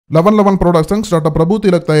11 Productions doctor பிரபு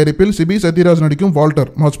திலக் தயாரிப்பில் CP Sathyaraj நடிக்கும் Walter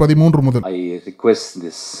March 13 முதல். I request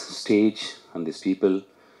this stage and these people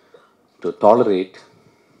to tolerate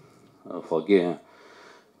forgive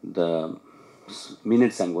the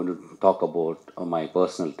minutes I'm going to talk about my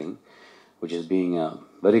personal thing, which is being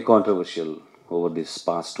very controversial over these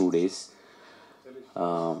past 2 days.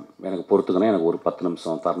 எனக்கு பொறுத்துக்கணும், எனக்கு ஒரு 10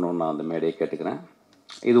 நிமிஷம் தரணும்னு நான் அந்த மேடையை கேட்டுக்கிறேன்.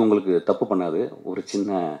 இது உங்களுக்கு தப்பு பண்ணாது, ஒரு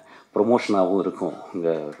சின்ன ப்ரொமோஷனாகவும் இருக்கும்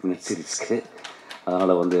உங்கள் மினிட் சீரீஸ்க்கு.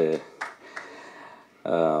 அதனால் வந்து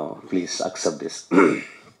ப்ளீஸ் அக்செப்ட் திஸ்.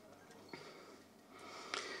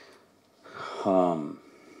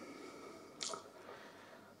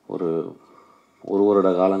 ஒரு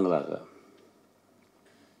வருட காலங்களாக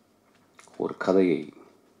ஒரு கதையை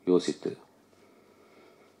யோசித்து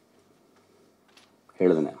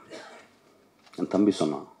எழுதினேன். என் தம்பி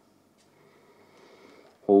சொன்னான்,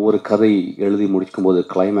 ஒவ்வொரு கதை எழுதி முடிக்கும்போது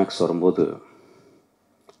கிளைமேக்ஸ் வரும்போது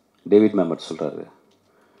டேவிட் மேமட் சொல்கிறாரு,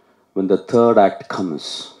 when the third act comes,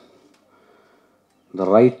 the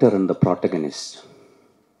writer and the protagonist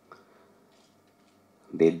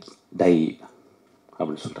they die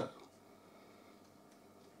அப்படின்னு சொல்கிறார்.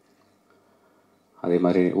 அதே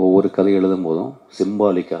மாதிரி ஒவ்வொரு கதை எழுதும் போதும்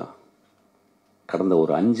சிம்பாலிக்காக கடந்த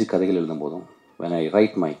ஒரு 5 கதைகள் எழுதும் போதும் when I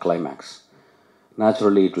write my climax,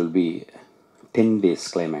 naturally it will be 10 days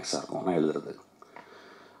கிளைமேக்ஸாக இருக்கும் நான் எழுதுறது.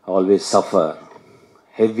 ஆல்வேஸ் சஃபர்,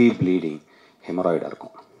 ஹெவி ப்ளீடிங், ஹெமராய்டாக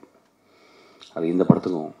இருக்கும். அது இந்த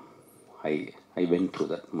படத்துக்கும் I went through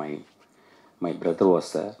that. My brother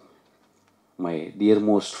was there, my dear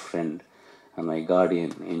most friend and my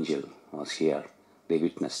Guardian angel was here, they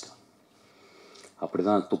witnessed. அப்படி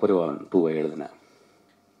தான் துப்பறிவாளன் 2 எழுதினேன்.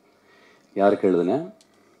 யாருக்கு எழுதினேன்?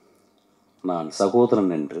 நான்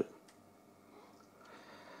சகோதரன் என்று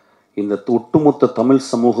இந்த ஒட்டுமொத்த தமிழ்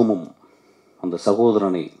சமூகமும் அந்த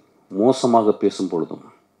சகோதரனை மோசமாக பேசும் பொழுதும்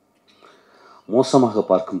மோசமாக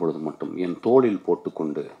பார்க்கும் பொழுதும் மட்டும் என் தோளில்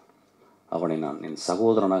போட்டுக்கொண்டு அவனை நான் என்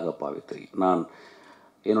சகோதரனாக பாவித்தேன். நான்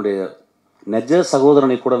என்னுடைய நிஜ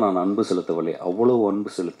சகோதரனை கூட நான் அன்பு செலுத்தவில்லை, அவ்வளவு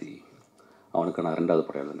அன்பு செலுத்தி அவனுக்கு நான் 2வது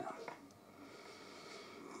படம் எழுதினேன்.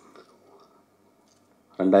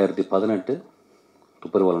 2018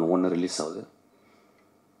 துப்பறிவாளன் 1 ரிலீஸ் ஆகுது.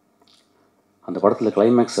 அந்த படத்தில்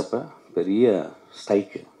கிளைமேக்ஸ் அப்போ பெரிய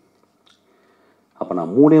ஸ்ட்ரைக்கு. அப்போ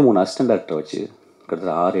நான் 3 அசிஸ்டன்ட் டேரக்டரை வச்சு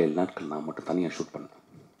கிட்டத்தட்ட 6-7 நாட்கள் நான் மட்டும் தனியாக ஷூட் பண்ணேன்.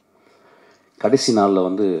 கடைசி நாளில்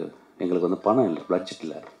வந்து எங்களுக்கு வந்து பணம் இல்லை, பட்ஜெட்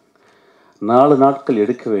இல்லை. 4 நாட்கள்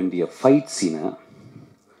எடுக்க வேண்டிய ஃபைட் சீனை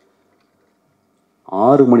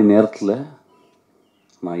 6 மணி நேரத்தில்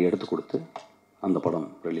நான் எடுத்து கொடுத்து அந்த படம்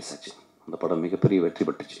ரிலீஸ் ஆச்சு. அந்த படம் மிகப்பெரிய வெற்றி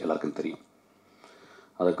பெற்றுச்சு, எல்லாருக்கும் தெரியும்.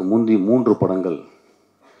 அதற்கு முந்தி 3 படங்கள்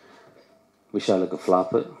விஷாலுக்கு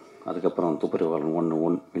ஃப்ளாப்பு, அதுக்கப்புறம் துப்பறிவாளன்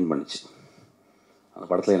 1 வின் பண்ணிச்சு. அந்த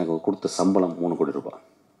படத்தில் எனக்கு கொடுத்த சம்பளம் 3 கோடி ரூபாய்.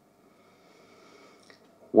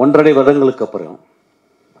 1.5 வருடங்களுக்கு அப்புறம்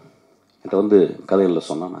என்கிட்ட வந்து கதைகளில்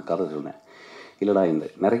சொன்னால், நான் கதை சொன்னேன், இல்லைடா இந்த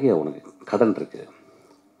நிறைய உனக்கு கடன் இருக்குது,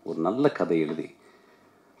 ஒரு நல்ல கதை எழுதி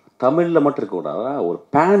தமிழில் மட்டும் இருக்கக்கூடாதா, ஒரு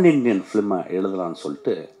பேன் இண்டியன் ஃபிலிமை எழுதலான்னு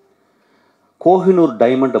சொல்லிட்டு கோஹினூர்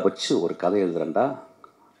டைமண்டை வச்சு ஒரு கதை எழுதுறேன்டா.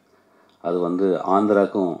 அது வந்து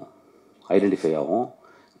ஆந்திராவுக்கும் ஐடென்டிஃபை ஆகும்,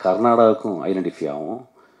 கர்நாடகாவுக்கும் ஐடென்டிஃபை ஆகும்,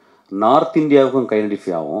 நார்த் இந்தியாவுக்கும்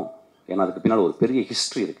ஐடென்டிஃபை ஆகும். ஏன்னா அதுக்கு பின்னால் ஒரு பெரிய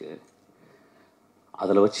ஹிஸ்ட்ரி இருக்குது.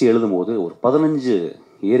 அதில் வச்சு எழுதும்போது ஒரு 15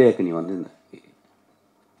 ஏரியாவுக்கு நீ வந்து இந்த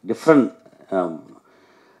டிஃப்ரெண்ட்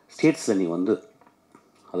ஸ்டேட்ஸில் நீ வந்து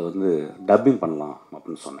அதை வந்து டப்பிங் பண்ணலாம்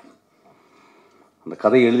அப்படின்னு சொன்னேன். அந்த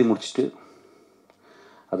கதையை எழுதி முடிச்சுட்டு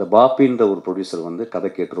அதை பாப்பின்ற ஒரு ப்ரொடியூசர் வந்து கதை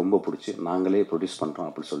கேட்டு ரொம்ப பிடிச்சி நாங்களே ப்ரொடியூஸ் பண்ணுறோம்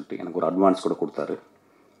அப்படின்னு சொல்லிட்டு எனக்கு ஒரு அட்வான்ஸ் கூட கொடுத்தாரு.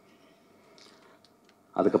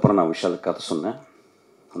 அதுக்கப்புறம் நான் விஷாலுக்கு கதை சொன்னேன்.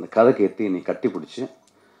 அந்த கதை கேட்டு என்னை கட்டி பிடிச்சி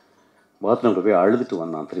பாத்ரூமில் போய் அழுதுட்டு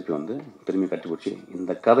வந்தான். திரும்பி கட்டி பிடிச்சி,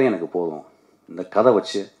 இந்த கதை எனக்கு போதும், இந்த கதை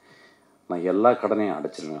வச்சு நான் எல்லா கடனையும்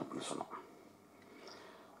அடைச்சிருவேன் அப்படின்னு சொன்னான்.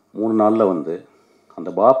 3 நாளில் வந்து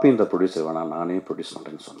அந்த பாப்பின்ற ப்ரொடியூசர் வேணாம், நானே ப்ரொடியூஸ்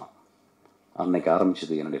பண்ணுறேன்னு சொன்னான். அன்னைக்கு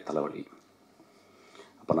ஆரம்பிச்சது என்னுடைய தலைவலி.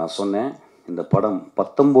 அப்போ நான் சொன்னேன், இந்த படம்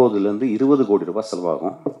 19 to 20 கோடி ரூபாய்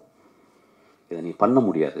செலவாகும், இதை நீ பண்ண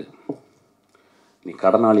முடியாது, நீ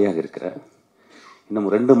கடனாளியாக இருக்கிற. இன்னும்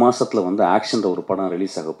 2 மாதத்தில் வந்து ஆக்ஷன்ற ஒரு படம்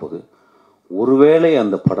ரிலீஸ் ஆக போகுது. ஒருவேளை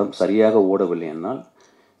அந்த படம் சரியாக ஓடவில்லை என்னால்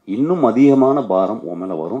இன்னும் அதிகமான பாரம் உன்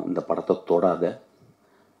மேலே வரும், இந்த படத்தை தொடாத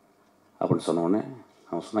அப்படின்னு சொன்னோடனே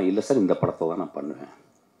அவன் சொன்னான், இல்லை சார் இந்த படத்தை தான் நான் பண்ணுவேன்.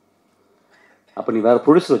 அப்போ நீ வேறு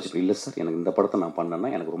ப்ரொடியூசர் வச்சுப்ப. இல்லை சார் எனக்கு இந்த படத்தை நான்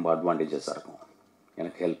பண்ணேன்னா எனக்கு ரொம்ப அட்வான்டேஜஸாக இருக்கும்,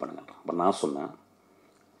 எனக்கு ஹெல்ப் பண்ணுங்கன்றான். அப்போ நான் சொன்னேன்,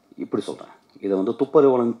 இப்படி சொல்கிறேன், இதை வந்து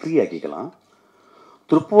துப்பறிவாளன் 3 ஆக்கிக்கலாம்,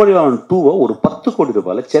 துப்பறிவாளன் 2 ஒரு 10 கோடி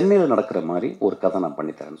ரூபாயில் சென்னையில் நடக்கிற மாதிரி ஒரு கதை நான்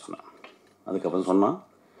பண்ணித்தரேன்னு சொன்னேன். அதுக்கப்புறம் சொன்னால்,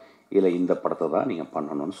 இல்லை இந்த படத்தை தான் நீங்கள்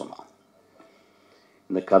பண்ணணும்னு சொன்னான்.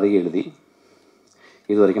 இந்த கதையை எழுதி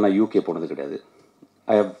இது வரைக்கும் நான் யூகே போனது கிடையாது.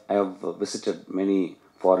 I have visited many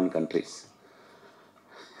foreign countries.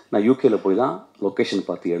 நான் யூகேயில் போய் தான் லொக்கேஷன்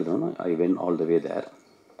பார்த்து எழுதணும்னு ஐ வென் ஆல் த வே தேர்.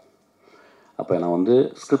 அப்போ நான் வந்து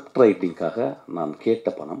ஸ்கிரிப்ட் ரைட்டிங்காக நான் கேட்ட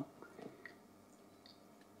பணம்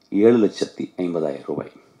 7,50,000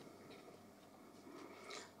 ரூபாய்.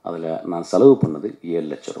 அதில் நான் செலவு பண்ணது 7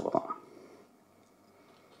 லட்சம் ரூபா தான்.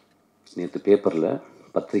 நேற்று பேப்பரில்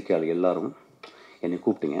பத்திரிக்கையாளர் எல்லாரும் என்னை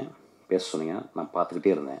கூப்பிட்டீங்க, பேச சொன்னீங்க. நான்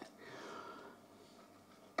பார்த்துக்கிட்டே இருந்தேன்.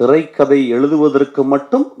 திரைக்கதை எழுதுவதற்கு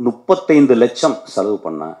மட்டும் 35 லட்சம் செலவு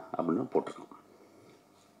பண்ண அப்படின்னு போட்டிருக்கான்.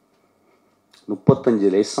 35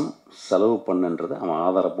 லட்சம் செலவு பண்ணுன்றதை அவன்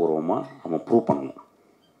ஆதாரபூர்வமாக அவன் ப்ரூவ் பண்ணணும்.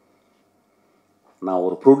 நான்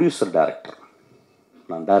ஒரு ப்ரொடியூசர் டைரக்டர்,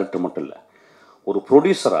 நான் டைரக்டர் மட்டும் இல்லை, ஒரு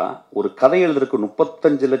ப்ரொடியூசராக ஒரு கதை எழுதுறதுக்கு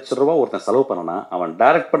 35 லட்சம் ரூபா ஒருத்தன் செலவு பண்ணனா அவன்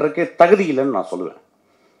டைரக்ட் பண்ணுறதுக்கே தகுதி இல்லைன்னு நான் சொல்லுவேன்.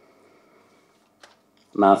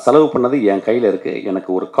 நான் செலவு பண்ணது என் கையில் இருக்குது. எனக்கு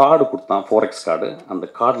ஒரு கார்டு கொடுத்தான், 4X கார்டு. அந்த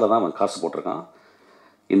கார்டில் தான் அவன் காசு போட்டிருக்கான்.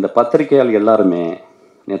 இந்த பத்திரிகையால் எல்லாருமே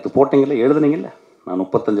நேற்று போட்டிங்கல்ல, எழுதுனீங்கல்ல, நான்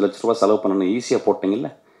 35 லட்ச ரூபா செலவு பண்ணணும் ஈஸியாக போட்டிங்கல்ல.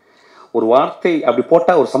 ஒரு வார்த்தை அப்படி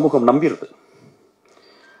போட்டால் ஒரு சமூகம் நம்பிடுது.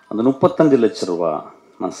 அந்த 35 லட்ச ரூபா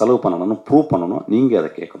நான் செலவு பண்ணணும்னு ப்ரூவ் பண்ணணும். நீங்கள் அதை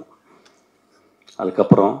கேட்கணும்.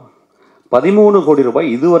 அதுக்கப்புறம் 13 கோடி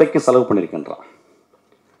ரூபாய் இது வரைக்கும் செலவு பண்ணியிருக்கேன்றான்.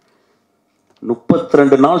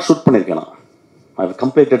 32 நாள் ஷூட் பண்ணியிருக்கேன். I have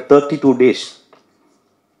completed 32 days.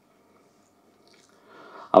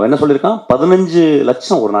 அவன் என்ன சொல்லியிருக்கான்? 15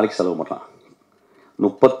 லட்சம் ஒரு நாளைக்கு செலவு பண்ணுறான்.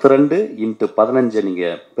 32 × 15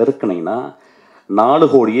 நீங்கள் பெருக்கினீங்கன்னா 4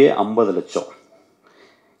 கோடியே 50 லட்சம்.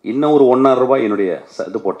 இன்னும் ஒரு 1.5 ரூபாய் என்னுடைய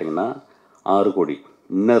இது போட்டிங்கன்னா 6 கோடி.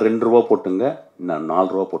 இன்னும் 2 ரூபா போட்டுங்க, இன்னும்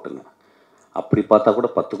 4 ரூபா போட்டுங்க. அப்படி பார்த்தா கூட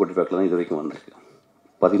 10 கோடி ரூபாய்க்கு தான் இது வரைக்கும் வந்திருக்கு.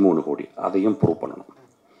 13 கோடி. அதையும் ப்ரூவ் பண்ணணும்.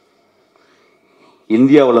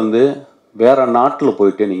 இந்தியாவிலேருந்து வேறு நாட்டில்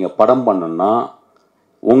போயிட்டு நீங்கள் படம் பண்ணணுன்னா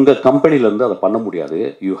உங்கள் கம்பெனிலேருந்து அதை பண்ண முடியாது.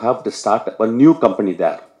 You have to start a new company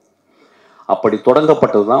தேர். அப்படி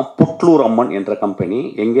தொடங்கப்பட்டது தான் புட்லூர் அம்மன் என்ற கம்பெனி.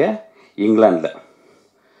 எங்கே? இங்கிலாண்டில்.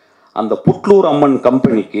 அந்த புட்லூர் அம்மன்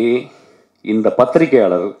கம்பெனிக்கு இந்த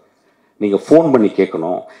பத்திரிகையாளர் நீங்கள் ஃபோன் பண்ணி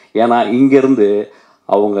கேட்கணும். ஏன்னா இங்கேருந்து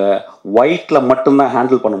அவங்க ஒயிட்டில் மட்டும்தான்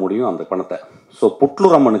ஹேண்டில் பண்ண முடியும் அந்த பணத்தை. ஸோ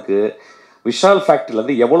புட்லூர் அம்மனுக்கு விஷால்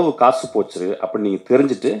ஃபேக்ட்ரியிலேருந்து எவ்வளவு காசு போச்சு அப்படின்னு நீங்கள்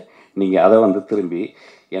தெரிஞ்சுட்டு நீங்கள் அதை வந்து திரும்பி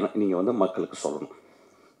நீங்கள் வந்து மக்களுக்கு சொல்லணும்.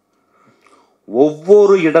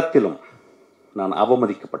 ஒவ்வொரு இடத்திலும் நான்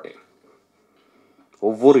அவமதிக்கப்பட்டேன்.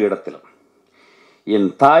 ஒவ்வொரு இடத்திலும் என்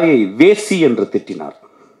தாயை வேசி என்று திட்டினார்.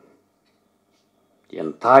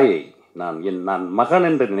 என் தாயை நான் மகன்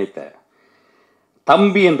என்று நினைத்த,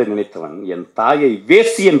 தம்பி என்று நினைத்தவன் என் தாயை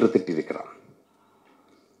வேசி என்று திட்டிருக்கிறான்.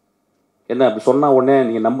 என்ன அப்படி சொன்னால் உடனே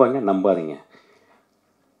நீங்கள் நம்பாதீங்க.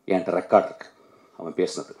 என்கிட்ட ரெக்கார்ட் இருக்கு அவன்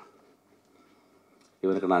பேசினது.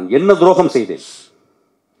 இவனுக்கு நான் என்ன துரோகம் செய்தேன்?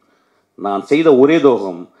 நான் செய்த ஒரே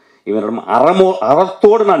துரோகம் இவனிடம்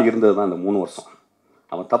அறத்தோடு நான் இருந்தது தான் இந்த 3 வருஷம்.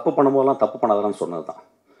 அவன் தப்பு பண்ணும்போதெல்லாம் தப்பு பண்ணாதான்னு சொன்னது தான்.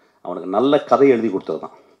 அவனுக்கு நல்ல கதை எழுதி கொடுத்தது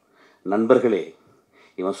தான். நண்பர்களே,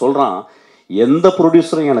 இவன் சொல்கிறான் எந்த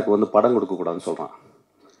ப்ரொடியூசரும் எனக்கு வந்து படம் கொடுக்கக்கூடாதுன்னு சொல்கிறான்.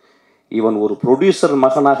 இவன் ஒரு ப்ரொடியூசர்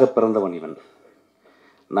மகனாக பிறந்தவன். இவன்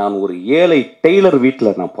நான் ஒரு ஏழை டெய்லர்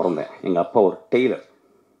வீட்டில் நான் பிறந்தேன். எங்கள் அப்பா ஒரு டெய்லர்.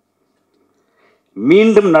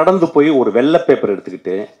 மீண்டும் நடந்து போய் ஒரு வெள்ளை பேப்பர்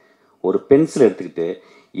எடுத்துக்கிட்டு ஒரு பென்சில் எடுத்துக்கிட்டு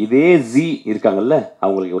இதே ஜி இருக்காங்கல்ல,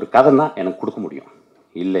 அவங்களுக்கு ஒரு கதைன்னா எனக்கு கொடுக்க முடியும்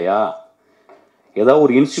இல்லையா? ஏதோ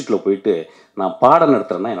ஒரு இன்ஸ்டியூட்டில் போயிட்டு நான் பாடம்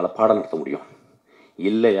நடத்துகிறேன்னா என்னால் பாடம் நடத்த முடியும்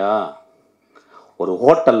இல்லையா? ஒரு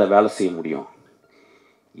ஹோட்டலில் வேலை செய்ய முடியும்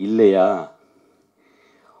இல்லையா?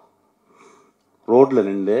 ரோட்டில்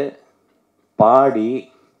நின்று பாடி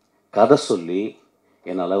கதை சொல்லி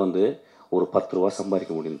என்னால் வந்து ஒரு 10 ரூபா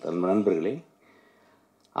சம்பாதிக்க முடியும். நண்பர்களே,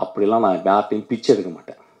 அப்படிலாம் நான் யார்ட்டையும் பிச்சை எடுக்க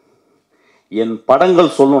மாட்டேன். என்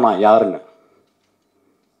படங்கள் சொல்லும் நான் யாருங்க.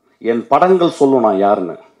 என் படங்கள் சொல்லும் நான்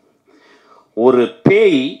யாருன்னு. ஒரு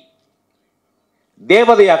பேய்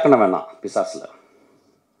தேவதையாக்கண வேணாம். பிசாசுல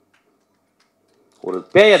ஒரு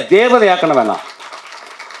பேயை தேவதையாக்கண வேணாம்.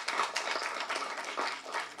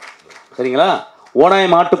 சரிங்களா?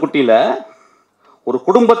 ஓனாய் மாட்டுக்குட்டியில ஒரு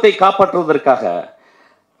குடும்பத்தை காப்பாற்றுவதற்காக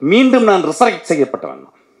மீண்டும் நான் ரிசரெக்ட் செய்யப்பட்டவன்.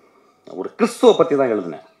 ஒரு கிறிஸ்துவ பற்றி தான்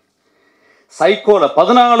எழுதினேன். சைக்கோல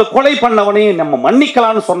 14 கொலை பண்ணவனையும் நம்ம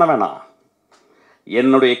மன்னிக்கலான்னு சொன்ன வேணாம்.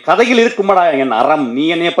 என்னுடைய கதையில் இருக்குமாடா என் அறம். நீ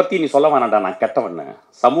என்னைய பற்றி நீ சொல்ல வேணாண்டா, நான் கெட்டவன்னு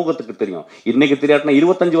சமூகத்துக்கு தெரியும். இன்னைக்கு தெரியாட்டினா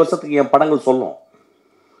 25 வருஷத்துக்கு என் படங்கள் சொல்லும்.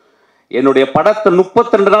 என்னுடைய படத்தை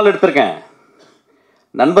 32 நாள் எடுத்திருக்கேன்.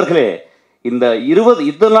 நண்பர்களே, இந்த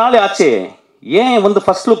 20 நாள் ஆச்சே. ஏன் வந்து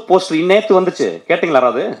ஃபர்ஸ்ட் லுக் போஸ்டர் இன்னேத்து வந்துச்சு கேட்டிங்களா?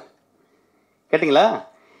 யாராவது கேட்டிங்களா?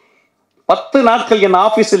 10 நாட்கள் என்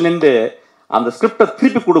ஆஃபீஸில் நின்று அந்த ஸ்கிரிப்டை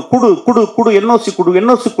திருப்பி குடு என்ஓசி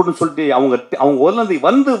குடுன்னு சொல்லிட்டு அவங்க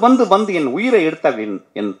வந்து என் உயிரை எடுத்தாங்க.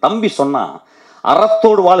 என் தம்பி சொன்னா,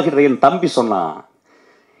 அறத்தோடு வாழ்கிற என் தம்பி சொன்னா,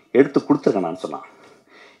 எடுத்து கொடுத்துருக்கேன் நான் சொன்னான்.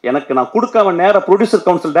 எனக்கு நான் கொடுக்காம நேராக ப்ரொடியூசர்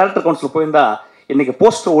கவுன்சில், டைரக்டர் கவுன்சில் போயிருந்தா இன்னைக்கு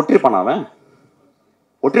போஸ்டர்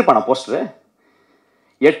ஒற்றிருப்பானா போஸ்டரு?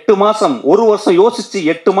 8 மாதம், 1 வருஷம் யோசிச்சு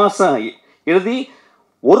 8 மாதம் எழுதி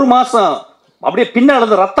 1 மாதம் அப்படியே பின்னால்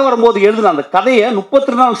இருந்து ரத்தம் வரும்போது எழுதுன அந்த கதையை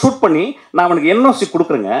 32 நாள் ஷூட் பண்ணி நான் அவனுக்கு என்ஓசி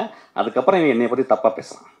கொடுக்குறேங்க. அதுக்கப்புறம் என்னை பற்றி தப்பாக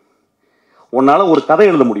பேசுகிறான். உன்னால் ஒரு கதை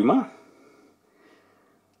எழுத முடியுமா?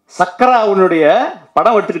 சக்கரா அவனுடைய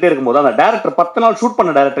படம் எடுத்துக்கிட்டே இருக்கும்போது அந்த டேரக்டர் 10 நாள் ஷூட்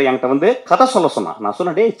பண்ண டேரக்டர் என்கிட்ட வந்து கதை சொல்ல சொன்னான். நான்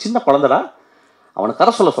சொன்னேன், டே சின்ன குழந்தைடா, அவனை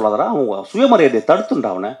கதை சொல்ல சொல்லாதடா, அவன் சுயமரியாதையை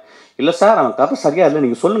தடுத்துண்டா அவனை. இல்லை சார், அவன் கதை சரியா இல்லை,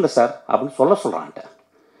 நீங்கள் சொல்லுங்கள் சார் அப்படின்னு சொல்கிறான்ட்ட.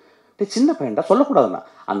 டே சின்ன பையன்டா, சொல்லக்கூடாதுண்ணா.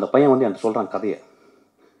 அந்த பையன் வந்து எனக்கு சொல்கிறான் கதையை,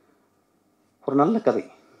 ஒரு நல்ல கதை.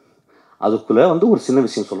 அதுக்குள்ளே வந்து ஒரு சின்ன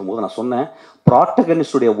விஷயம் சொல்லும்போது நான் சொன்னேன்,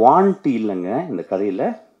 ப்ராட்டகனிஸ்டுடைய வாண்ட் இல்லைங்க இந்த கதையில்.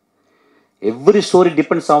 Every story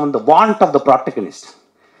depends on the want of the ப்ராட்டகனிஸ்ட்.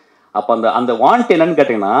 அப்போ அந்த வாண்ட் என்னன்னு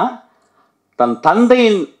கேட்டிங்கன்னா, தன்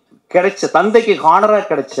தந்தைக்கு ஹானராக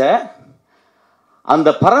கிடைச்ச அந்த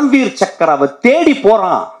பரம்வீர் சக்கராவை தேடி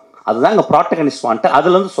போகிறான். அதுதான் இங்கே ப்ராட்டகனிஸ்ட் வாண்ட்.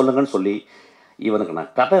 அதுலேருந்து சொல்லுங்கன்னு சொல்லி இவனுக்கு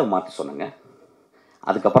நான் கதையை மாற்றி சொன்னேங்க.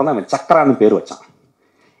 அதுக்கப்புறம் தான் இவன் சக்கரான்னு பேர் வச்சான்.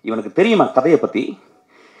 இவனுக்கு தெரியுமா கதையை பற்றி?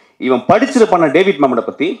 இவன் படிச்சிருப்பான டேவிட் மேமனை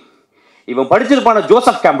பற்றி, இவன் படிச்சிருப்பான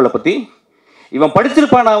ஜோசப் கேம்பிளை பற்றி, இவன்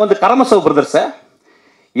படிச்சிருப்பான வந்து கரமசவ் பிரதர்ஸை.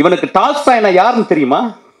 இவனுக்கு டால்ஸ்டாய்னா யாருன்னு தெரியுமா?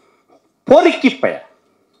 பொறுக்கி பைய,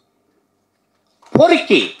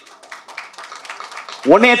 பொறுக்கி.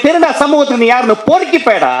 உன்னைய தெரிந்த சமூகத்துக்கு நீ யாருன்னு பொறுக்கி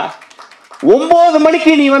பையடா. 9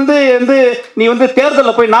 மணிக்கு நீ வந்து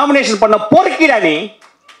தேர்தலில் போய் நாமினேஷன் பண்ண பொறுக்கிடா. நீ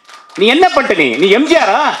என்ன பண்ணிட்ட? நீ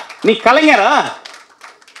எம்ஜிஆரா? நீ கலைஞரா?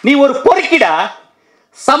 நீ ஒரு பொறுக்கிடா.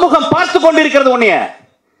 சமூகம் பார்த்து கொண்டு இருக்கிறது உன்னைய.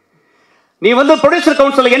 நீ வந்து ப்ரொடியூசர்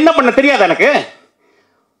கவுன்சில் என்ன பண்ண தெரியாது எனக்கு.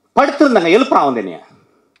 படுத்திருந்தாங்க, எழுப்புறான் வந்து என்னைய,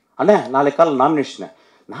 அண்ணா நாளை காலம் நாமினேஷன்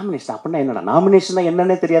அப்படின்னா என்னடா? நாமினேஷன்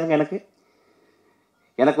என்னன்னே தெரியாதுங்க எனக்கு.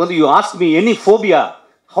 எனக்கு வந்து you ask me any phobia,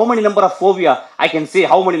 how many number of phobia, I can say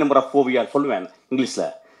how many number of phobia சொல்லுவேன் இங்கிலீஷ்ல.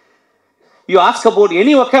 You ask about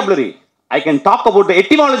any vocabulary, I can talk about the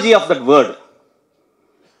etymology of that word.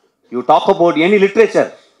 You talk about any literature,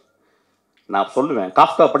 நான் சொல்லுவேன்.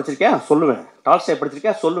 Kafka படிச்சிருக்கேன் சொல்லுவேன், Tolstoy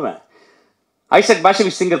படிச்சிருக்கேன் சொல்லுவேன், Isaac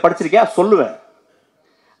பாஷவிச் singer படிச்சிருக்கேன் சொல்லுவேன்.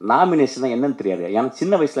 நாமினேஷன் என்னன்னு தெரியாது. எனக்கு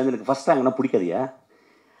சின்ன வயசுலேருந்து எனக்கு ஃபர்ஸ்ட் ரேங்க்னா பிடிக்காதியா.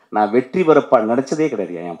 நான் வெற்றி பெற நடிச்சதே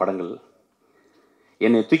கிடையாது என் படங்கள்.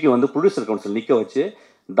 என்னை தூக்கி வந்து ப்ரொடியூசர் கவுன்சில் நிற்க வச்சு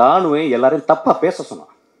தானுவே எல்லாரையும் தப்பாக பேச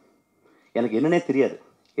சொன்னான். எனக்கு என்னன்னே தெரியாது,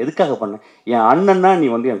 எதுக்காக பண்ணேன். என் அண்ணன்னா நீ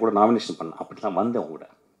வந்து என் கூட நாமினேஷன் பண்ண, அப்படிலாம் வந்தேன் உங்கள்கிட்ட.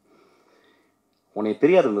 உனக்கு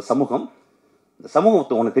தெரியாது இந்த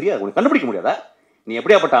சமூகத்தை உனக்கு தெரியாது, உனக்கு கண்டுபிடிக்க முடியாதா? நீ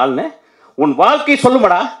எப்படியாப்பட்ட ஆள்னு உன் வாழ்க்கை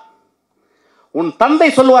சொல்லுமாடா. உன் தந்தை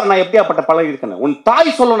சொல்லுவார் நான் எப்படியாப்பட்ட பழகிருக்கேன்னு, உன்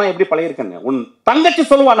தாய் சொல்லுவா நான் எப்படி பழகிருக்கேன்னு, உன் தங்கச்சி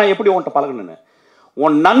சொல்லுவா நான் எப்படி உன்கிட்ட பழகணுன்னு,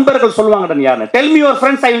 உன் நண்பர்கள் சொல்லுவாங்கடா நீ யாருன்னு. Tell me your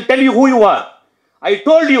friends, I will tell you who you are. I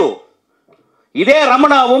told you. இதே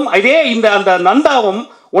ரமணாவும் இதே அந்த நந்தாவும்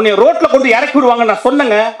உன்னை ரோட்ல கொண்டு இறக்கி விடுவாங்க நான்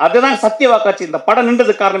சொன்னேங்க. அதுதான் சத்திய வாக்காச்சு. இந்த படம்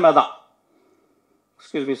நின்றது காரணமே தான்.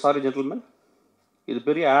 எக்ஸ்கியூஸ் மீ, சாரி ஜென்டில்மேன், இது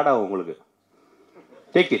பெரிய ஆட் ஆகும் உங்களுக்கு.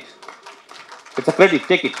 Take it, it's a credit,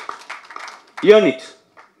 take it, earn it,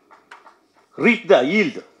 reap the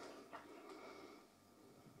yield.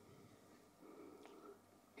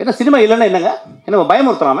 என்ன சினிமா இல்லைன்னா என்னங்க? என்ன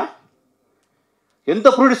பயமுறுத்துறாம? எந்த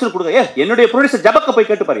ப்ரொடியூசர் கொடுக்க? என்னுடைய ப்ரொடியூசர் ஜபக்க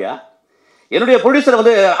போய் கேட்டு பாரியா? என்னுடைய ப்ரொடியூசர்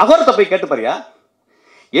வந்து அகோரத்தை போய் கேட்டு பாரியா?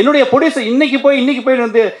 என்னுடைய ப்ரொடியூசர் இன்னைக்கு போய்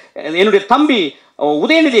வந்து என்னுடைய தம்பி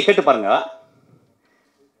உதயநிதியை கேட்டு பாருங்க.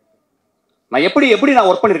 நான் எப்படி நான்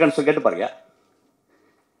ஒர்க் பண்ணியிருக்கேன்னு சொல்லி கேட்டு பாருங்க.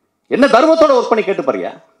 என்ன தர்மத்தோட ஒர்க் பண்ணி கேட்டு பாருங்க.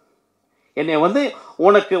 என்னை வந்து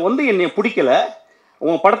உனக்கு வந்து என்னை பிடிக்கல,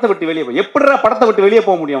 உன் படத்தை விட்டு வெளியே போய் எப்படிடா படத்தை விட்டு வெளியே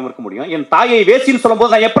போக முடியாமல் இருக்க முடியும்? என் தாயை வேசின்னு சொல்லும்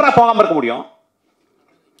போது நான் எப்படா போகாமல் இருக்க முடியும்?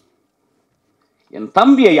 என்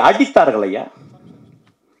தம்பியை அடித்தார்கள் ஐயா,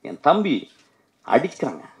 என் தம்பி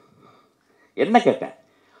அடிக்கிறாங்க. என்ன கேட்டேன்?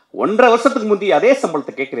 1.5 வருஷத்துக்கு முந்தைய அதே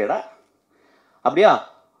சம்பளத்தை கேட்குறியடா. அப்படியா?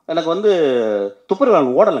 எனக்கு வந்து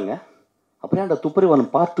துப்பறிவாளன் ஓடலைங்க. அப்படியா அந்த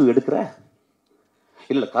துப்பறிவாளன் பார்ட் 2 எடுக்கிற?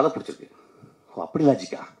 இல்லை கதை பிடிச்சிருக்கு. ஓ அப்படி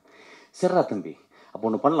லாஜிக்கா? சரிடா தம்பி, அப்போ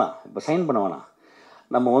ஒன்று பண்ணலாம், இப்போ சைன் பண்ண வேணாம்.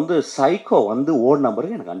 நம்ம வந்து சைக்கோ வந்து ஓடின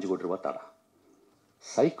பிறகு எனக்கு 5 கோடி ரூபா தாடா.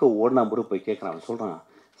 சைக்கோ ஓடின பிறகு போய் கேட்குறான். சொல்கிறான்,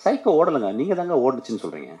 சைக்கோ ஓடலைங்க, நீங்கள் தாங்க ஓடுச்சுன்னு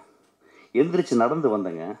சொல்கிறீங்க. எந்திரிச்சு நடந்து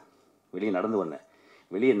வந்தேங்க, வெளியே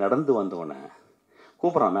நடந்து வந்தவொடனே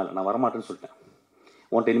கூப்பிட்றான் மேலே. நான் வரமாட்டேன்னு சொல்லிட்டேன்.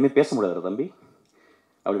 உன்கிட்ட இனிமேல் பேச முடியாது தம்பி.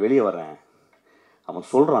 அப்படி வெளியே வரேன். அவன்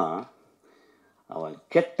சொல்கிறான், அவன்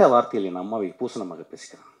கெட்ட வார்த்தையில் என் அம்மாவை பூசணமாக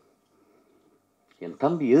பேசிக்கிறான். என்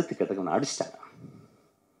தம்பி எதிர்த்து கேட்டதுக்கு நான் அடிச்சிட்டாங்க.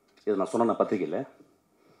 இது நான் சொன்னேன் பத்திரிக்கையில்.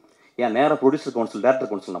 ஏன் நேராக ப்ரொடியூசர் கவுன்சில், டேரக்டர்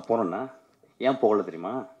கவுன்சில் நான் போனேன்னா ஏன் போகல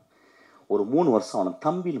தெரியுமா? ஒரு 3 வருஷம் அவனை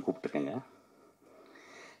தம்பின்னு கூப்பிட்டுருக்கேங்க.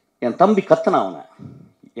 என் தம்பி கத்தனா அவனை,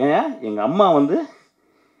 ஏன் எங்கள் அம்மா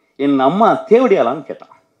என் அம்மா தேவடியாளான்னு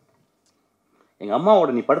கேட்டான். எங்கள்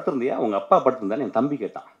அம்மாவோட நீ படுத்திருந்தியா, உங்கள் அப்பா படுத்திருந்தான்னு என் தம்பி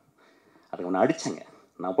கேட்டான். அதுக்கு அவனை அடித்தேங்க.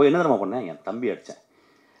 நான் போய் என்ன தெரியுமா பண்ணேன்? என் தம்பி அடித்தேன்.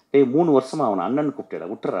 3 வருஷமாக அவனை அண்ணன்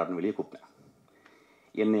கூப்பிட்டேன், விட்டுறாருன்னு வெளியே கூப்பிட்டேன்.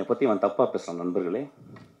 என்னை பற்றி அவன் தப்பாக பேசுகிறான் நண்பர்களே,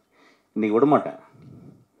 இன்றைக்கி விடமாட்டேன்.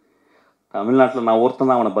 தமிழ்நாட்டில் நான் ஒருத்தன்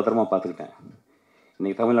தான் அவனை பத்திரமா பார்த்துக்கிட்டேன்.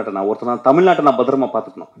 இன்றைக்கி தமிழ்நாட்டை நான் ஒருத்தன் தான், தமிழ்நாட்டை நான் பத்திரமா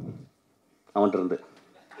பார்த்துக்கணும் அவன்கிட்ட இருந்து.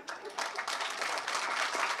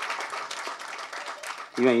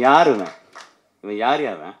 இவன் யார்? இவன் யார்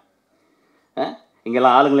அவன்?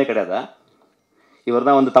 இங்கெல்லாம் ஆளுங்களே கிடையாதா? இவர்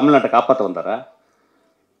தான் தமிழ்நாட்டை காப்பாற்ற வந்தாரா?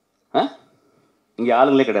 இங்கே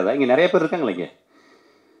ஆளுங்களே கிடையாதா? இங்கே நிறைய பேர் இருக்காங்களே இங்கே.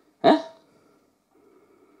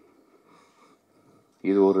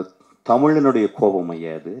 இது ஒரு தமிழனுடைய கோபம்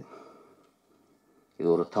ஐயா. இது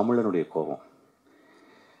ஒரு தமிழனுடைய கோபம்.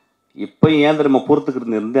 இப்போ ஏன் தெரியுமா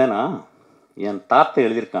பொறுத்துக்கிட்டு இருந்தேன்னா, என் தாத்தை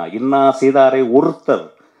எழுதியிருக்கான், இன்னா செய்தாரை ஒருத்தர்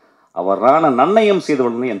அவரான நன்னயம்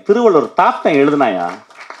செய்தவள்னு என் திருவள்ளுவர் தாத்தன் எழுதுனாயா.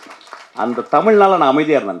 அந்த தமிழ்னால நான்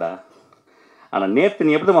அமைதியாக இருந்தேன்டா. ஆனால் நேற்று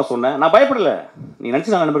நீ எப்படிமா சொன்ன? நான் பயப்படலை. நீ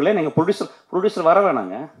நினச்சினா நண்பர்களே, நீங்கள் ப்ரொடியூசர் வர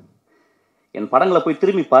வேணாங்க. என் படங்களை போய்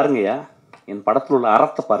திரும்பி பாருங்கய்யா. என் படத்தில் உள்ள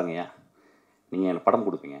அறத்தை பாருங்கய்யா. நீங்கள் எனக்கு படம்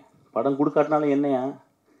கொடுப்பீங்க. படம் கொடுக்காட்டினாலும் என்னையா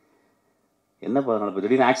என்ன இப்போ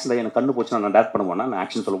திடீர்னு ஆக்ஷன் தான் எனக்கு கண்ணு போச்சுன்னா நான் டேரக்ட் பண்ண போனா நான்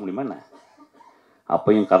ஆக்ஷன் சொல்ல முடியுமா என்ன?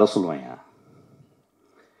 அப்பையும் கதை சொல்லுவேன்யா.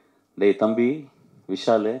 டேய் தம்பி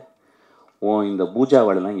விஷாலு, இந்த பூஜா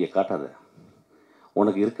வேலைலாம் இங்கே காட்டாத.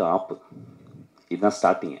 உனக்கு இருக்க ஆப்பு இதுதான்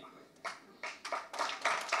ஸ்டார்டிங்கு.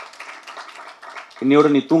 இன்னையோட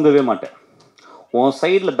நீ தூங்கவே மாட்டேன். உன்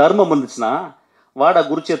சைடில் தர்மம் வந்துச்சுன்னா வாடா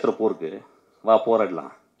குருச்சேத்திர போருக்கு வா,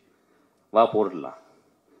 போராடலாம்.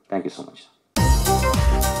 Thank you so much.